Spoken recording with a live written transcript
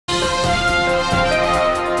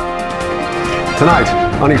Tonight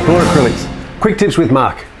on Explore Acrylics, quick tips with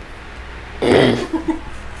Mark.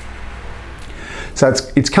 So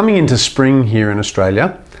it's coming into spring here in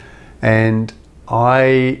Australia, and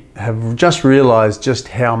I have just realised just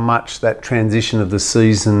how much that transition of the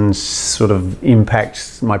seasons sort of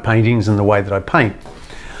impacts my paintings and the way that I paint.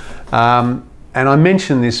 And I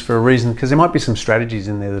mention this for a reason, because there might be some strategies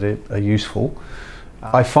in there that are useful.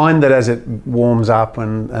 I find that as it warms up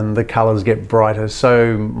and the colours get brighter,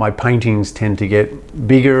 so my paintings tend to get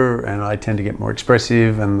bigger and I tend to get more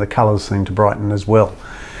expressive, and the colours seem to brighten as well.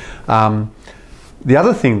 The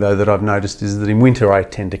other thing though that I've noticed is that in winter I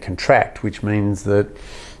tend to contract, which means that,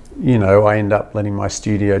 you know, I end up letting my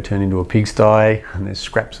studio turn into a pigsty and there's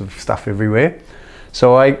scraps of stuff everywhere.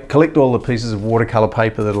 So I collect all the pieces of watercolour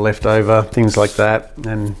paper that are left over, things like that,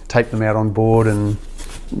 and tape them out on board and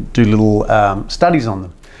do little studies on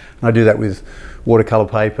them. And I do that with watercolour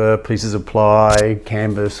paper, pieces of ply,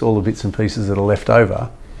 canvas, all the bits and pieces that are left over.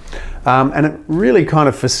 And it really kind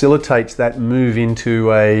of facilitates that move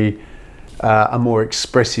into a more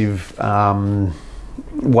expressive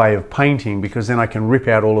way of painting, because then I can rip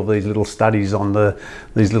out all of these little studies on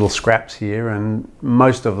these little scraps here, and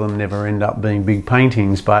most of them never end up being big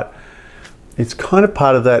paintings, but it's kind of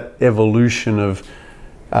part of that evolution of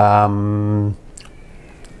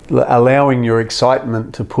allowing your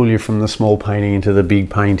excitement to pull you from the small painting into the big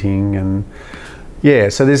painting. And yeah,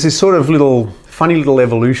 so there's this sort of funny little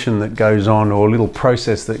evolution that goes on, or a little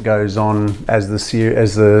process that goes on as the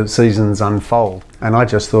seasons unfold. And I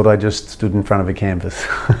just thought I just stood in front of a canvas.